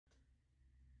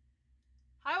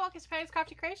Hi, welcome to Penny's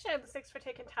Crafty Creations. Thanks for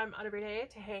taking time out of your day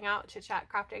to hang out, to chat,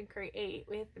 craft, and create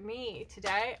with me.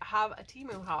 Today, I have a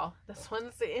Temu haul. This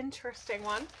one's the interesting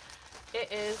one. It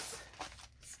is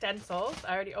stencils.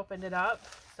 I already opened it up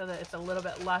so that it's a little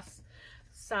bit less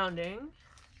sounding.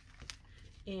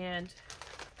 And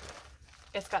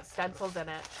it's got stencils in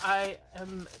it. I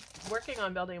am working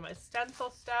on building my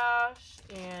stencil stash,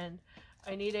 and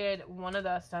I needed one of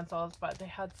the stencils, but they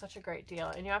had such a great deal.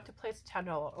 And you have to place a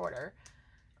 $10 order.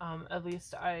 At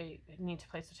least I need to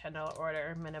place a $10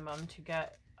 order minimum to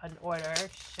get an order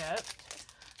shipped.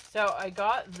 So I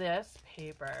got this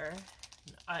paper.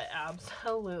 I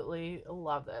absolutely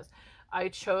love this. I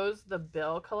chose the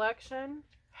Bill collection.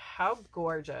 How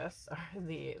gorgeous are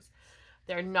these?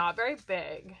 They're not very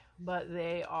big, but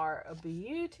they are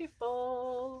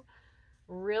beautiful.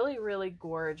 Really, really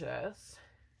gorgeous.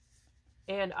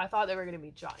 And I thought they were going to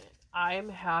be giant. I'm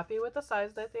happy with the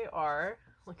size that they are.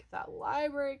 Look at that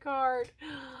library card.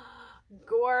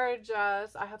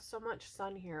 Gorgeous. I have so much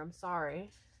sun here. I'm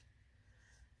sorry.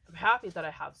 I'm happy that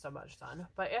I have so much sun.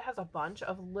 But it has a bunch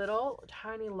of little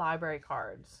tiny library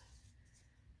cards.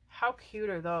 How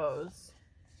cute are those?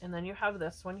 And then you have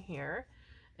this one here.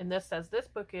 And this says, this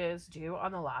book is due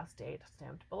on the last date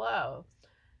stamped below.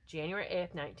 January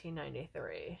 8th,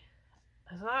 1993.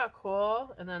 Isn't that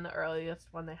cool? And then the earliest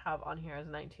one they have on here is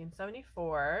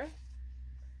 1974.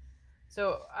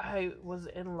 So I was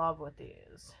in love with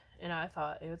these, and I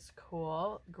thought it was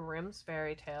cool. Grimm's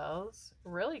Fairy Tales.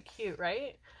 Really cute,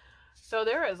 right? So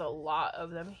there is a lot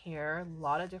of them here. A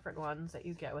lot of different ones that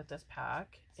you get with this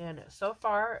pack. And so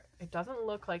far, it doesn't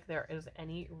look like there is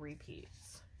any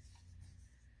repeats.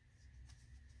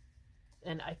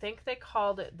 And I think they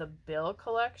called it the Bill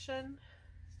collection.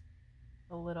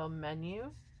 A little menu.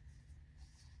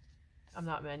 I'm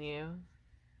not menu.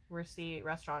 Receipt,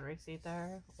 restaurant receipt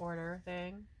there, order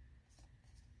thing.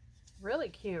 Really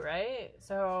cute, right?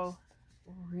 So,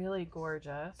 really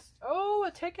gorgeous. Oh,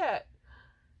 a ticket!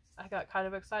 I got kind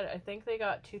of excited. I think they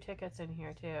got 2 tickets in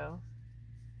here, too.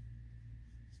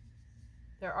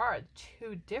 There are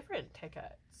 2 different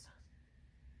tickets.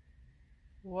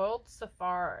 World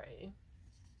Safari.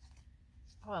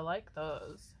 Oh, I like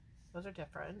those. Those are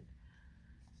different.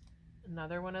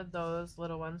 Another one of those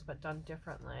little ones, but done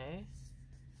differently.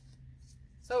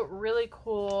 So really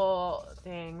cool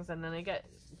things, and then they get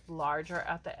larger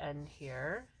at the end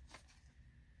here.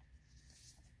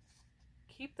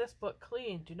 Keep this book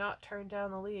clean. Do not turn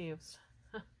down the leaves.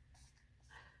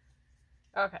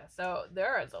 Okay, so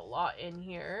there is a lot in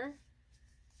here.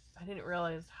 I didn't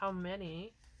realize how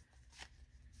many.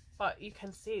 But you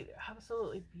can see they're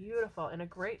absolutely beautiful and a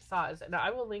great size. And I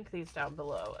will link these down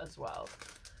below as well.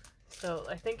 So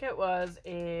I think it was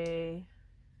a,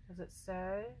 does it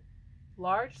say?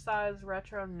 Large size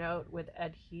retro note with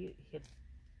adhesive.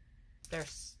 They're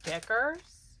stickers.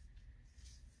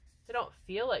 They don't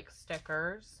feel like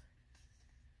stickers.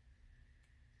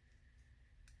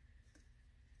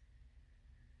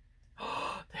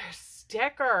 Oh, they're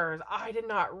stickers. I did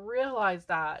not realize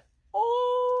that.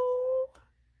 Oh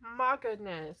my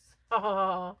goodness.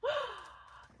 Oh,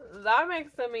 that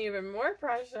makes them even more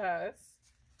precious.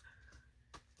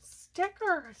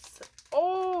 Stickers.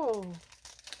 Oh.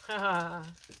 I'm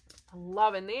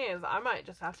loving these. I might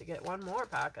just have to get one more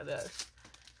pack of this.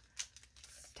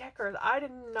 Stickers. I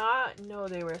did not know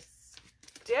they were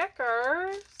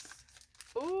stickers.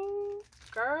 Ooh,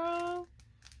 girl.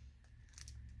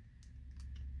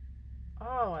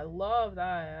 Oh, I love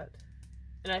that.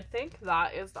 And I think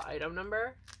that is the item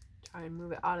number. Try and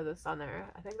move it out of the sun there.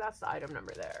 I think that's the item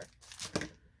number there.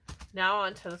 Now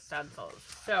on to the stencils.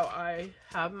 So I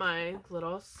have my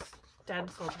little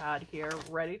stencil pad here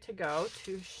ready to go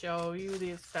to show you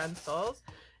these stencils,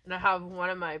 and I have one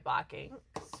of my black inks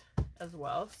as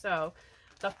well. So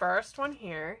the first one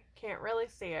here, can't really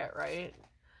see it, right?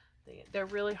 They're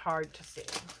really hard to see,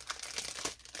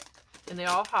 and they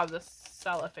all have this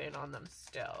cellophane on them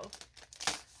still.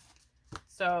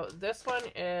 So this one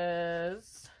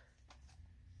is,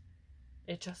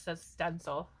 it just says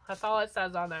stencil. That's all it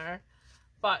says on there.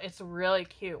 But it's really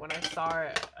cute. When I saw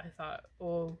it, I thought,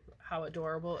 oh, how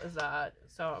adorable is that?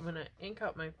 So I'm going to ink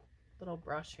up my little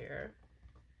brush here.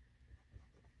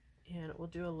 And we'll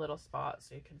do a little spot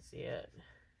so you can see it.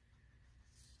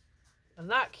 Isn't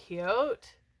that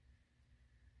cute?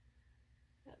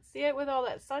 Let's see it with all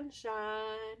that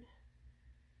sunshine.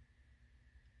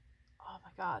 Oh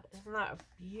my god, isn't that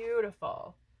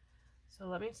beautiful? So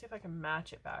let me see if I can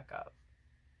match it back up.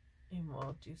 And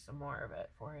we'll do some more of it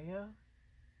for you.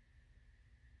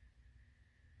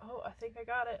 Oh, I think I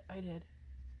got it. I did.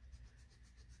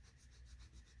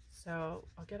 So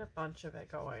I'll get a bunch of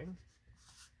it going.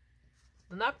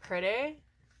 Isn't that pretty?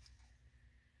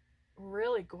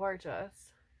 Really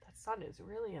gorgeous. That sun is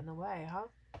really in the way, huh?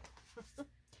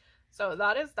 So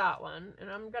that is that one, and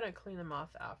I'm gonna clean them off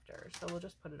after, so we'll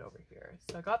just put it over here.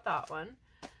 So I got that one.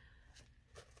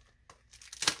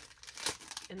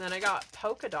 And then I got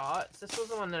polka dots. This was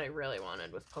the one that I really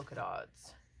wanted, was polka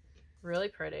dots. Really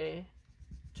pretty.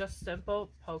 Just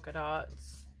simple polka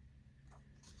dots.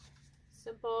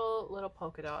 Simple little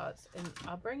polka dots. And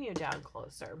I'll bring you down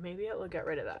closer. Maybe it will get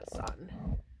rid of that sun.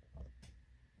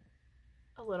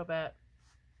 A little bit.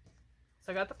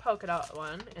 So I got the polka dot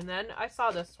one. And then I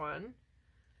saw this one.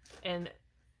 And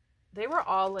they were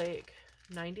all like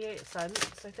 98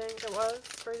 cents, I think it was,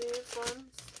 for these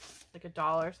ones. Like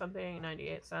 $1 something,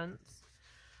 98 cents.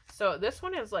 So this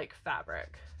one is like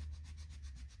fabric.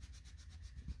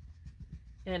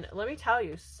 And let me tell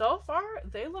you, so far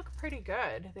they look pretty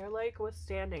good. They're like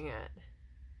withstanding it.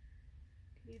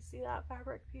 Can you see that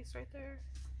fabric piece right there?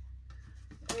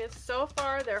 I mean, so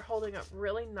far they're holding up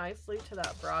really nicely to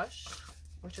that brush,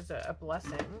 which is a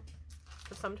blessing,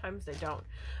 because sometimes they don't.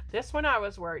 This one I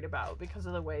was worried about because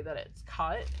of the way that it's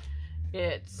cut.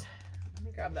 It's, let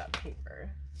me grab that paper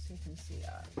so you can see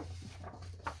that.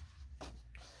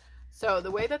 So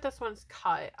the way that this one's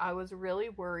cut, I was really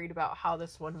worried about how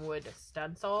this one would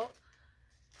stencil.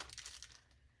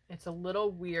 It's a little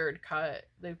weird cut.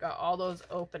 They've got all those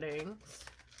openings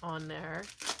on there.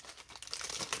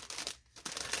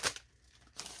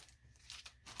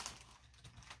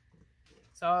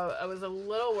 So I was a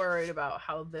little worried about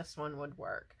how this one would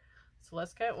work. So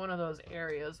let's get one of those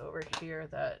areas over here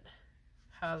that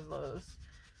has those.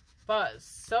 But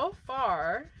so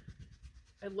far,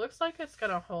 it looks like it's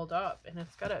gonna hold up, and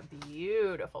it's got a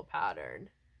beautiful pattern.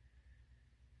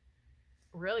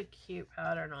 Really cute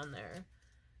pattern on there.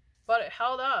 But it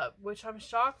held up, which I'm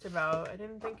shocked about. I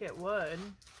didn't think it would.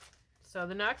 So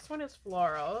the next one is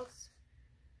florals.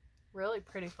 Really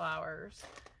pretty flowers.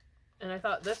 And I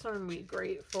thought this one would be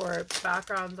great for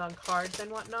backgrounds on cards and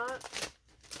whatnot.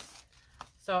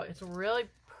 So it's really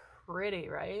pretty,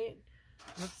 right?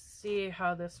 Let's see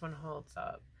how this one holds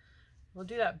up. We'll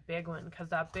do that big one, because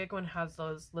that big one has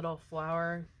those little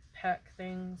flower peck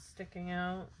things sticking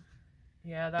out.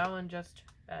 Yeah, that one just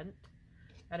bent.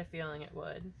 I had a feeling it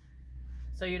would.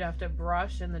 So you'd have to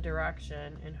brush in the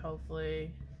direction, and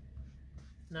hopefully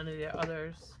none of the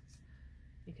others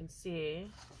you can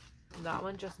see. That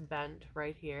one just bent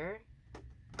right here.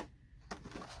 I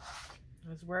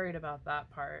was worried about that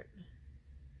part.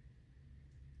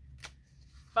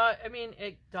 But, I mean,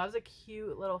 it does a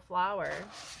cute little flower.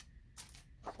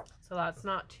 So that's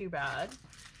not too bad.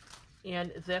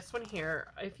 And this one here,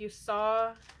 if you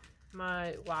saw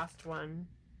my last one,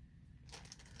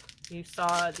 you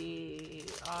saw the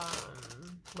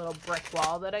little brick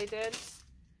wall that I did.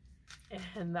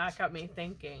 And that got me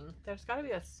thinking, there's got to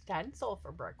be a stencil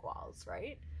for brick walls,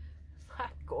 right? Isn't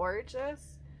that gorgeous?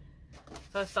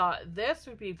 So I thought this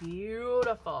would be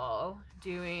beautiful,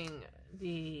 doing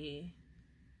the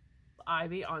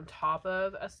ivy on top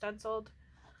of a stenciled.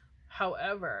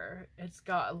 However, it's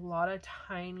got a lot of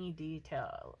tiny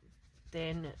detail,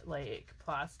 thin like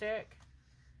plastic.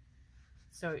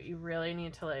 So you really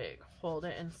need to like hold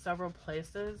it in several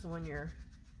places when you're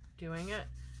doing it.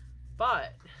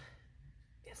 But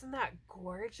isn't that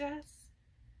gorgeous?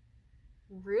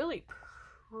 Really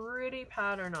pretty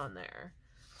pattern on there.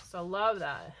 So love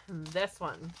that. And this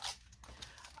one,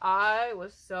 I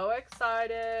was so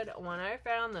excited when I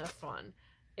found this one.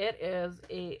 It is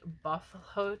a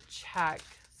buffalo check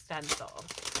stencil.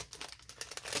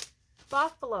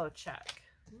 Buffalo check.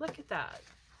 Look at that.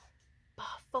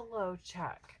 Buffalo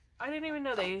check. I didn't even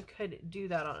know they could do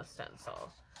that on a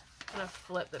stencil. I'm gonna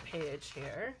flip the page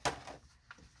here.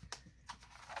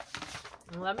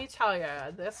 Let me tell you,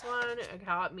 this one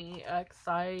got me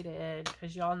excited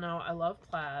because y'all know I love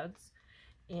plaids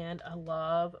and I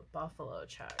love buffalo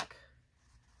check.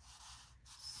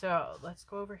 So let's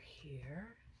go over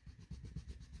here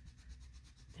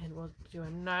and we'll do a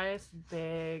nice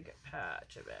big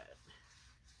patch of it.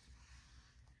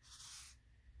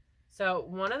 So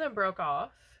one of them broke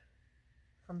off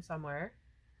from somewhere.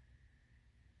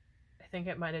 I think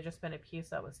it might have just been a piece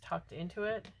that was tucked into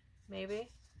it,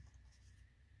 maybe.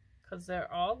 Because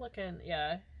they're all looking,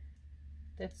 yeah,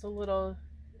 it's a little,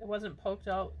 it wasn't poked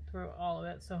out through all of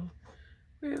it, so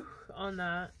whew, on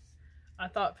that. I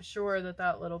thought for sure that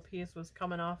that little piece was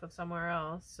coming off of somewhere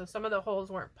else. So some of the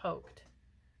holes weren't poked.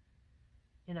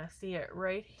 And I see it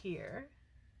right here.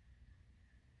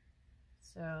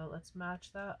 So let's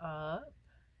match that up.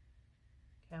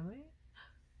 Can we?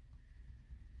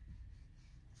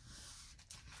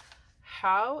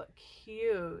 How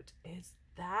cute is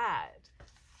that?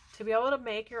 to be able to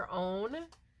make your own.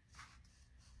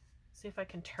 See if I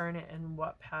can turn it and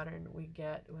what pattern we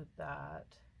get with that.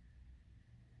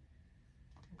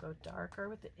 Go darker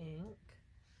with the ink.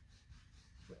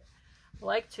 I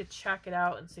like to check it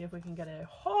out and see if we can get it.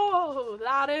 Oh,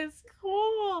 that is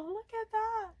cool. Look at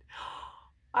that.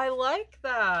 I like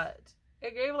that.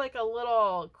 It gave like a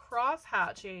little cross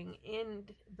hatching in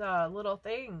the little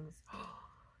things.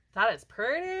 That is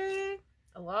pretty.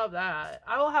 I love that.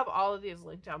 I will have all of these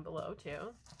linked down below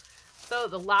too. So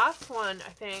the last one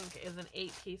I think is an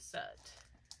 8-piece set.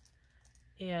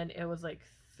 And it was like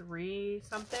 3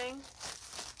 something.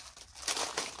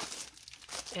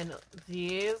 And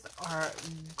these are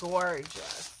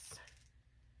gorgeous.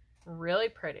 Really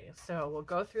pretty. So we'll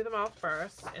go through them all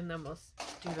first and then we'll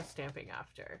do the stamping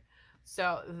after.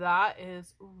 So that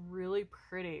is really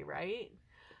pretty, right?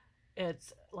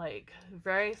 It's like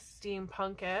very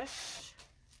steampunkish.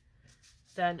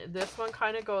 Then this one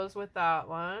kind of goes with that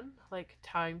one, like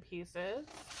timepieces.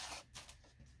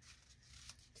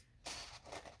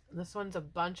 This one's a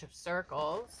bunch of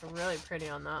circles, so really pretty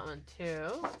on that one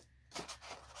too.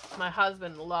 My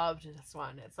husband loved this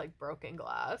one. It's like broken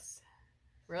glass.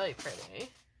 Really pretty.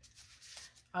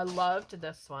 I loved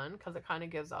this one because it kind of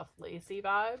gives off lacy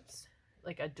vibes,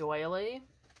 like a doily.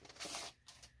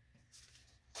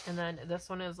 And then this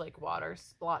one is like water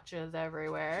splotches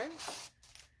everywhere.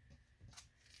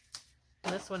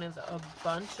 And this one is a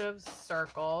bunch of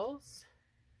circles.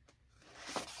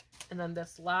 And then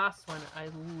this last one I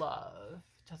love.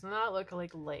 Doesn't that look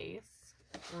like lace?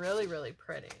 Really, really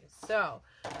pretty. So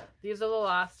these are the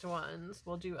last ones.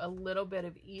 We'll do a little bit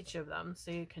of each of them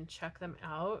so you can check them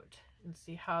out and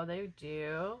see how they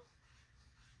do,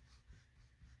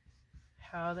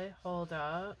 how they hold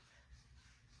up.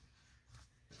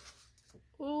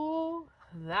 Ooh,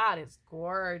 that is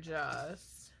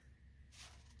gorgeous.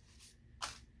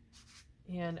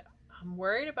 And I'm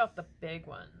worried about the big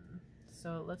one.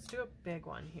 So let's do a big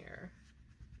one here.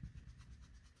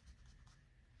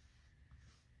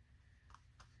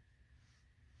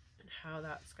 And how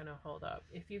that's going to hold up.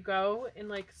 If you go in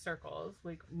like circles,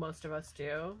 like most of us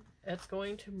do, it's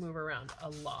going to move around a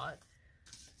lot.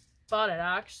 But it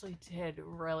actually did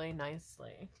really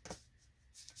nicely.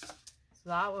 So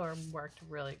that one worked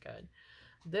really good.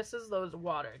 This is those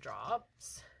water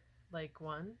drops, like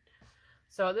one.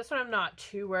 So this one I'm not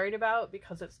too worried about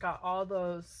because it's got all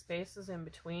those spaces in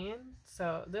between.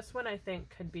 So this one I think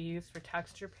could be used for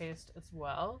texture paste as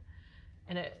well.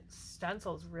 And it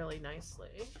stencils really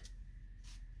nicely.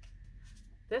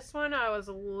 This one I was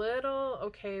a little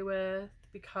okay with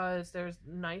because there's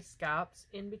nice gaps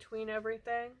in between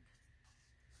everything.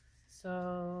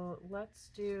 So let's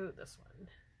do this one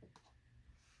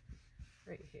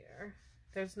right here.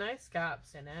 There's nice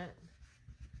gaps in it.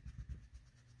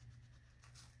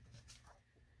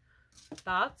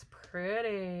 That's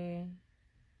pretty.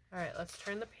 All right, let's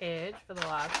turn the page for the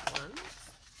last ones.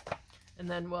 And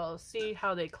then we'll see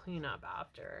how they clean up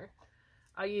after.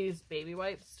 I use baby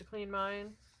wipes to clean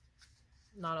mine.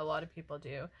 Not a lot of people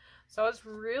do. So I was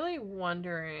really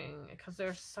wondering, because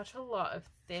there's such a lot of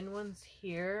thin ones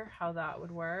here, how that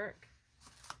would work.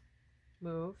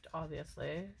 Moved,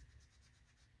 obviously,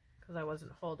 because I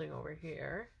wasn't holding over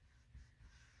here.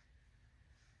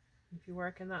 If you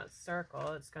work in that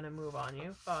circle, it's going to move on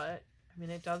you, but I mean,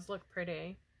 it does look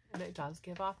pretty, and it does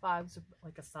give off vibes of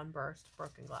like a sunburst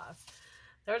broken glass.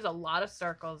 There's a lot of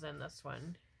circles in this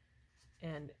one,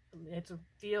 and it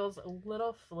feels a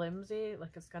little flimsy,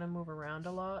 like it's going to move around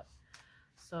a lot.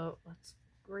 So let's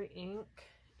re-ink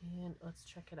and let's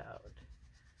check it out.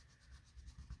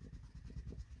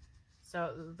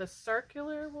 So the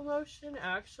circular motion,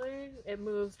 actually, it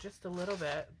moves just a little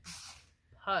bit.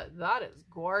 That is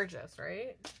gorgeous,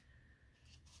 right?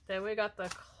 Then we got the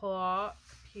clock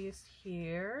piece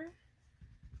here.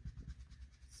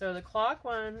 So the clock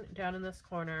one down in this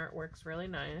corner works really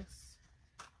nice.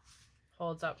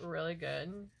 Holds up really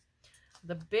good.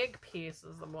 The big piece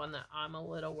is the one that I'm a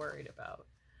little worried about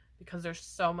because there's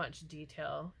so much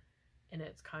detail and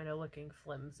it's kind of looking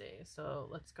flimsy. So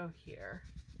let's go here.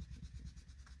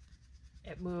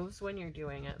 It moves when you're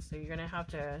doing it, so you're gonna have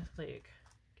to like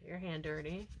get your hand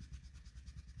dirty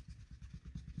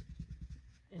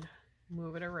and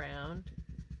move it around.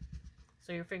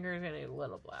 So your finger is gonna get a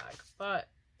little black, but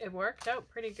it worked out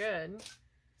pretty good.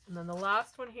 And then the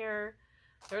last one here,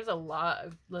 there's a lot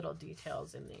of little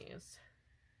details in these.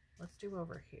 Let's do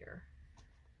over here.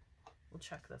 We'll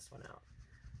check this one out.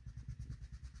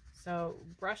 So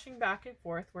brushing back and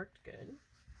forth worked good.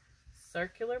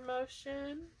 Circular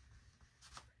motion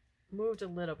moved a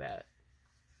little bit,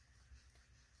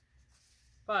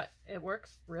 but it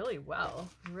works really well.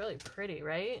 Really pretty,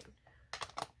 right?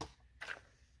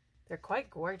 They're quite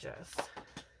gorgeous.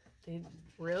 They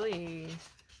really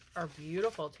are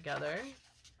beautiful together.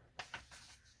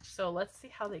 So let's see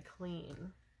how they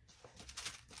clean.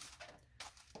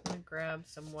 I'm gonna grab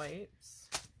some wipes.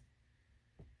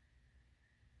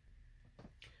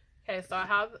 Okay, so I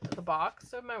have the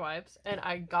box of my wipes, and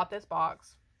I got this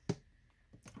box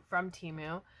from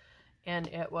Temu, and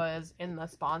it was in the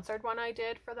sponsored one I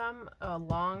did for them a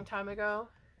long time ago.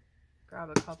 Grab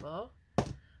a couple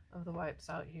of the wipes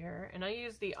out here, and I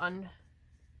use the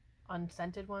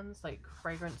unscented ones, like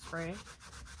fragrance free.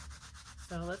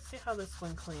 So let's see how this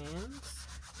one cleans.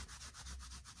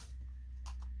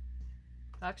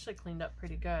 It actually cleaned up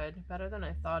pretty good, better than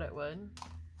I thought it would.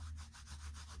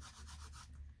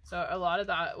 So a lot of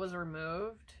that was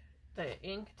removed. The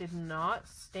ink did not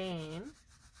stain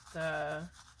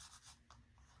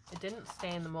it didn't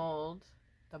stain the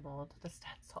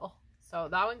stencil. So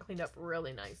that one cleaned up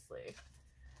really nicely.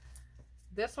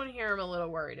 This one here I'm a little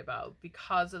worried about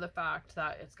because of the fact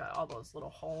that it's got all those little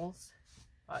holes.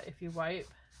 But if you wipe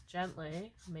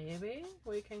gently, maybe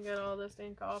we can get all this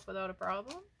ink off without a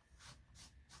problem.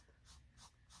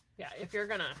 Yeah, if you're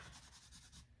gonna...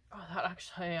 Oh, that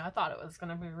actually, I thought it was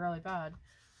gonna be really bad.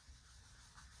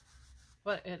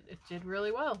 But it did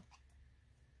really well.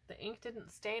 The ink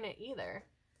didn't stain it either.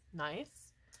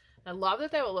 Nice. I love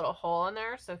that they have a little hole in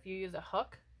there, so if you use a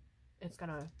hook,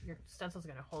 your stencil's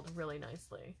gonna hold really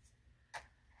nicely.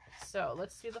 So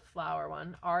let's do the flower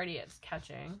one. Already it's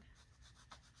catching.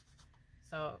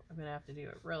 So I'm gonna have to do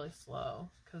it really slow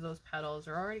because those petals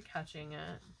are already catching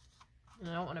it. And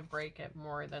I don't want to break it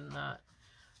more than that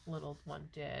little one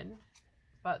did.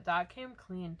 But that came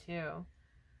clean too.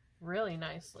 Really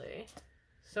nicely.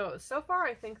 So far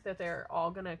I think that they're all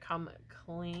gonna come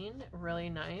clean, really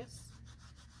nice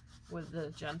with the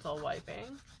gentle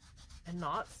wiping and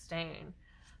not stain.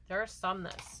 There are some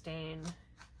that stain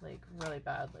like really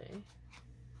badly,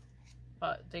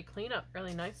 but they clean up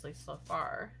really nicely so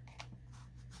far.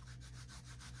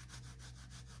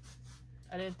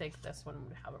 I didn't think this one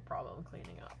would have a problem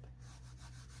cleaning up.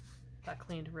 That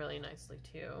cleaned really nicely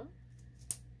too.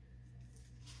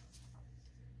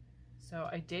 So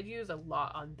I did use a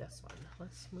lot on this one.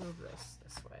 Let's move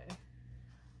this way.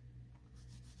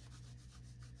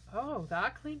 Oh,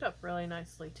 that cleaned up really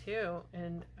nicely too.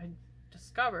 And I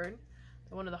discovered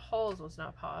that one of the holes was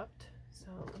not popped. So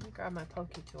let me grab my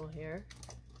pokey tool here.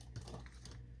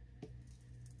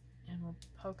 And we'll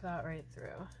poke that right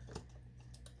through.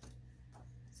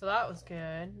 So that was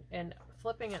good. And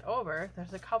flipping it over,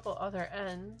 there's a couple other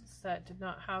ends that did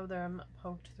not have them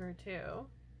poked through too.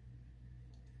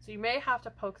 So you may have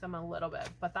to poke them a little bit,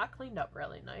 but that cleaned up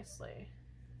really nicely.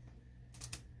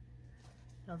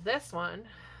 Now this one,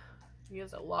 I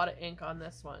used a lot of ink on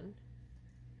this one.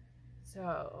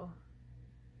 So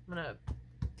I'm gonna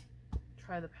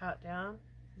try the pat down.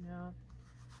 No.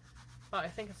 But I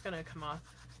think it's gonna come off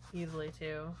easily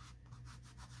too.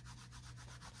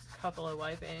 Just a couple of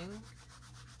wiping.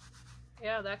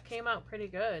 Yeah, that came out pretty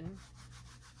good.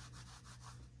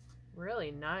 Really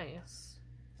nice.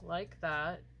 Like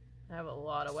that. I have a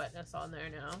lot of wetness on there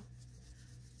now.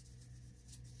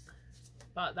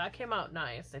 But that came out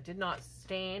nice. It did not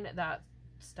stain that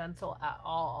stencil at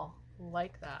all.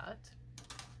 Like that.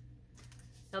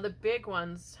 Now the big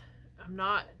ones, I'm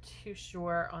not too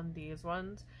sure on these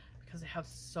ones because they have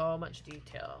so much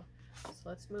detail. So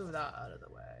let's move that out of the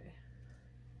way.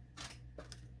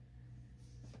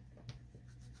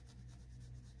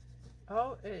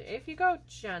 Oh, if you go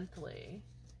gently,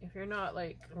 if you're not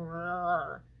like,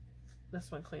 this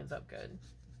one cleans up good.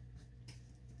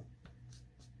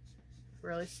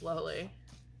 Really slowly.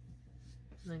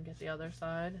 And then get the other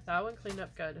side. That one cleaned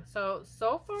up good. So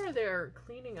far they're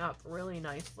cleaning up really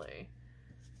nicely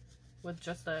with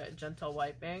just a gentle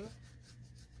wiping.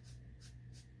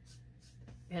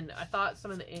 And I thought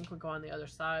some of the ink would go on the other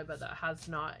side, but that has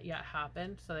not yet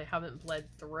happened. So they haven't bled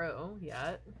through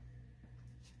yet.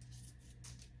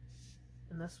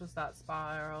 And this was that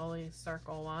spirally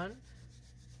circle one.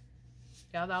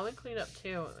 Yeah, that one cleaned up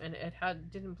too, and it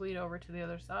didn't bleed over to the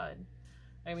other side.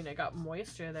 I mean, I got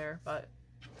moisture there, but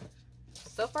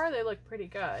so far they look pretty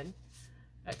good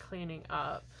at cleaning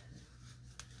up.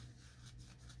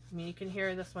 I mean, you can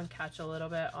hear this one catch a little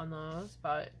bit on those,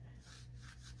 but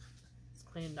it's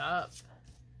cleaned up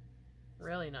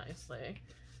really nicely.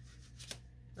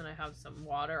 Then I have some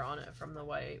water on it from the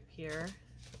wipe here.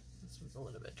 This one's a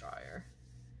little bit drier.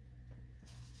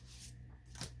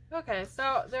 Okay,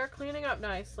 so they're cleaning up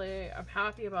nicely. I'm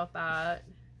happy about that.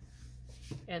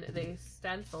 And they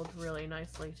stenciled really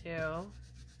nicely too.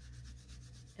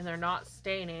 and they're not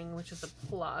staining, which is a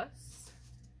plus.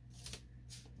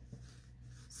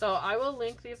 So I will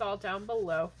link these all down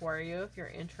below for you if you're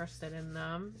interested in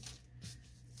them.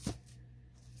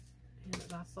 And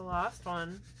that's the last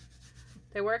one.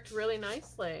 They worked really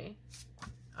nicely.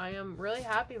 I am really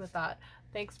happy with that.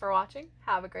 Thanks for watching.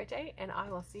 Have a great day, and I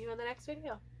will see you in the next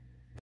video.